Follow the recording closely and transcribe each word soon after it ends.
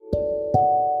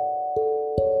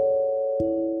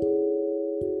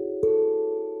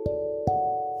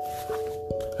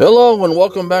Hello and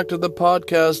welcome back to the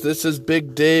podcast. This is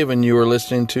Big Dave and you are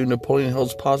listening to Napoleon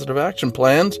Hill's Positive Action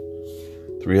Plans,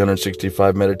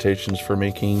 365 meditations for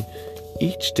making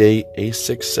each day a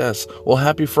success. Well,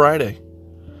 happy Friday.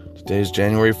 Today is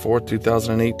January 4th,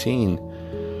 2018.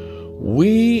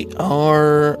 We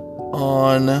are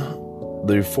on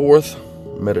the fourth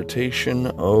meditation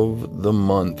of the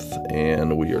month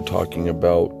and we are talking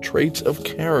about traits of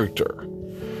character.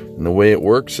 And the way it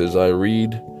works is I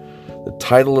read the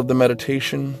title of the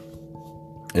meditation,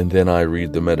 and then I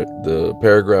read the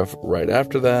paragraph right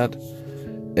after that,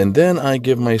 and then I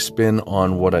give my spin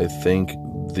on what I think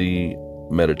the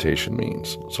meditation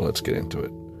means. So let's get into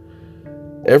it.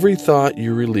 Every thought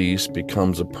you release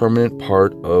becomes a permanent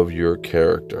part of your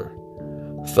character.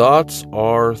 Thoughts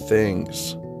are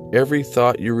things. Every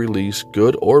thought you release,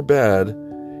 good or bad,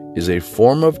 is a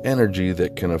form of energy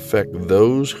that can affect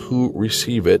those who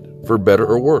receive it for better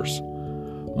or worse.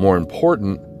 More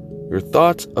important, your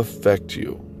thoughts affect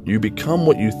you. You become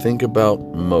what you think about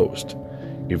most.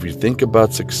 If you think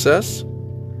about success,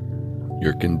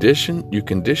 you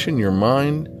condition your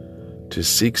mind to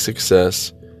seek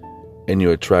success, and you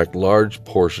attract large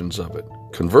portions of it.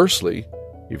 Conversely,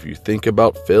 if you think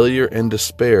about failure and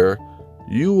despair,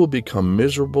 you will become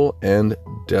miserable and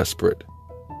desperate.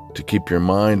 To keep your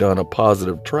mind on a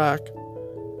positive track,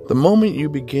 the moment you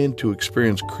begin to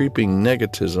experience creeping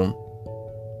negativism,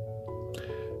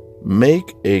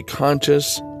 make a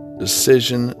conscious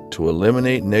decision to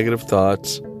eliminate negative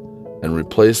thoughts and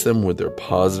replace them with their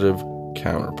positive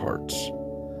counterparts.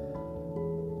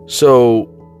 So,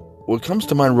 what comes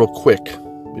to mind real quick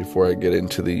before I get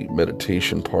into the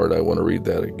meditation part, I want to read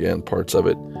that again, parts of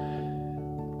it.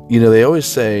 You know, they always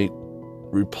say,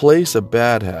 replace a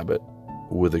bad habit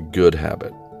with a good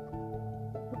habit.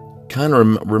 Kind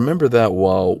of remember that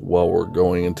while we're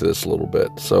going into this a little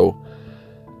bit. So,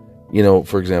 you know,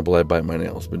 for example, I bite my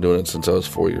nails. Been doing it since I was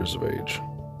 4 years of age.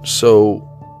 So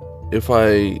if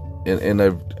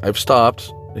I've stopped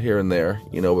here and there,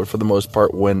 you know, but for the most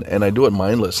part and I do it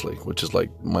mindlessly, which is like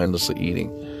mindlessly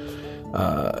eating.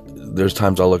 There's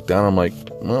times I'll look down, I'm like,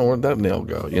 well, where'd that nail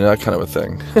go? You know, that kind of a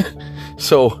thing.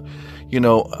 So, you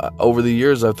know, over the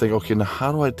years I think, okay, now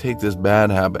how do I take this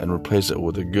bad habit and replace it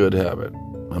with a good habit?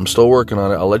 I'm still working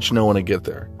on it. I'll let you know when I get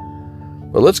there.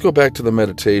 But let's go back to the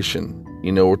meditation.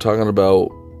 You know, we're talking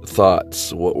about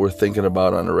thoughts, what we're thinking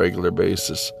about on a regular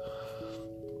basis.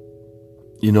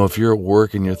 You know, if you're at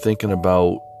work and you're thinking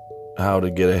about how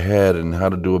to get ahead and how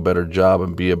to do a better job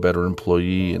and be a better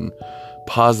employee, and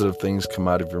positive things come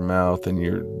out of your mouth and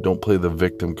you don't play the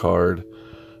victim card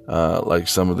like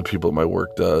some of the people at my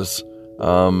work does,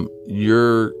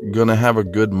 you're going to have a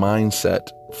good mindset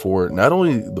for not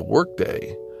only the work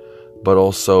day, but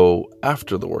also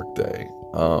after the work day.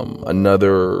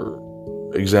 Another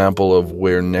example of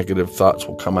where negative thoughts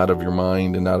will come out of your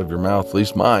mind and out of your mouth, at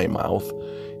least my mouth,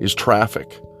 is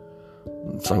traffic.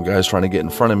 Some guy's trying to get in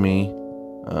front of me.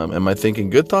 Am I thinking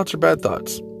good thoughts or bad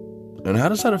thoughts? And how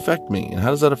does that affect me? And how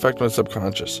does that affect my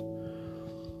subconscious?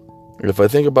 If I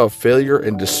think about failure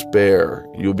and despair,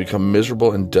 you'll become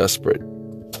miserable and desperate.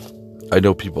 I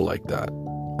know people like that.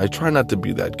 I try not to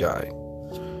be that guy.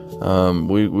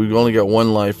 We only got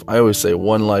one life. I always say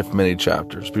one life, many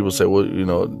chapters. People say, well, you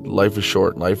know, life is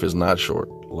short. Life is not short.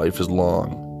 Life is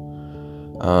long.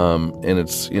 And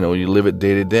it's, you know, you live it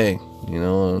day to day, you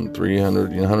know,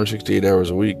 168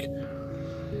 hours a week.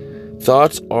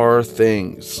 Thoughts are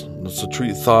things. So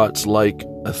treat thoughts like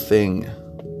a thing.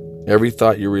 Every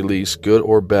thought you release, good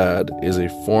or bad, is a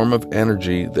form of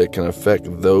energy that can affect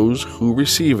those who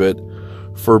receive it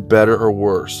for better or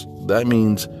worse. That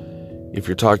means if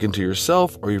you're talking to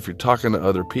yourself or if you're talking to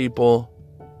other people,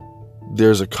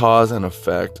 there's a cause and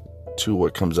effect to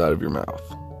what comes out of your mouth,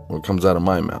 what comes out of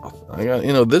my mouth.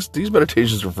 These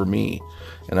meditations are for me,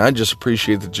 and I just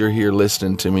appreciate that you're here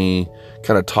listening to me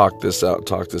kind of talk this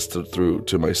through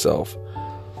to myself.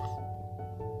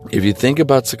 If you think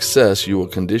about success, you will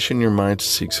condition your mind to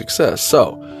seek success.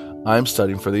 So, I'm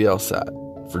studying for the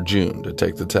LSAT for June to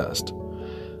take the test.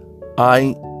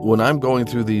 When I'm going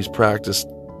through these practice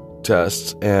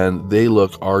tests and they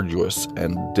look arduous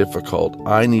and difficult,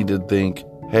 I need to think,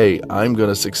 hey, I'm going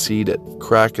to succeed at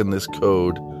cracking this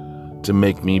code to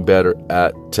make me better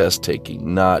at test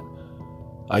taking, not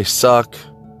I suck,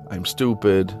 I'm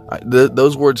stupid.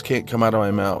 Those words can't come out of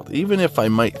my mouth. Even if I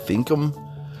might think them,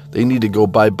 they need to go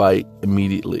bye-bye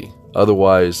immediately.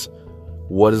 Otherwise,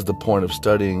 what is the point of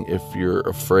studying if you're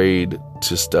afraid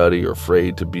to study or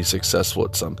afraid to be successful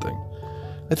at something?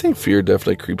 I think fear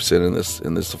definitely creeps in this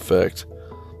effect.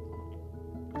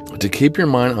 To keep your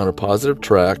mind on a positive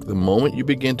track, the moment you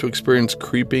begin to experience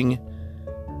creeping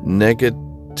negativity,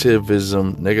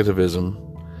 negativism,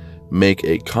 make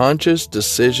a conscious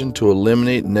decision to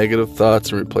eliminate negative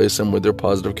thoughts and replace them with their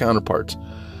positive counterparts.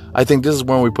 I think this is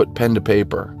when we put pen to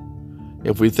paper.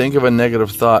 If we think of a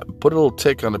negative thought, put a little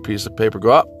tick on a piece of paper.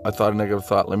 Go, I thought a negative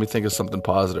thought. Let me think of something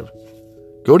positive.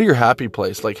 Go to your happy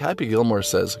place. Like Happy Gilmore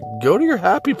says, go to your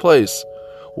happy place.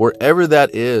 Wherever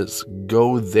that is,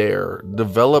 go there.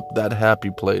 Develop that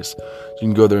happy place. You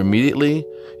can go there immediately.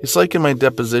 It's like in my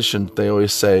deposition, they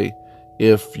always say,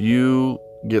 if you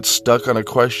get stuck on a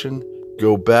question,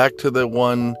 go back to the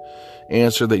one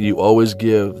answer that you always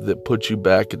give that puts you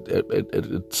back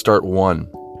at start one.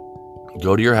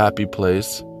 Go to your happy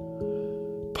place,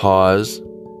 pause,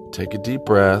 take a deep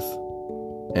breath,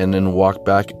 and then walk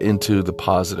back into the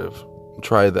positive.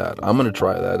 Try that. I'm going to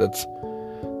try that.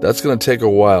 That's going to take a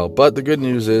while. But the good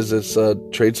news is it's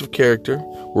traits of character.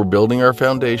 We're building our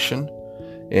foundation.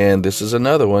 And this is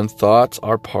another one. Thoughts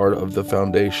are part of the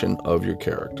foundation of your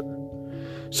character.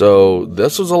 So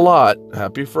this was a lot.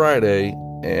 Happy Friday.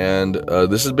 And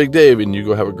this is Big Dave, and you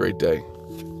go have a great day.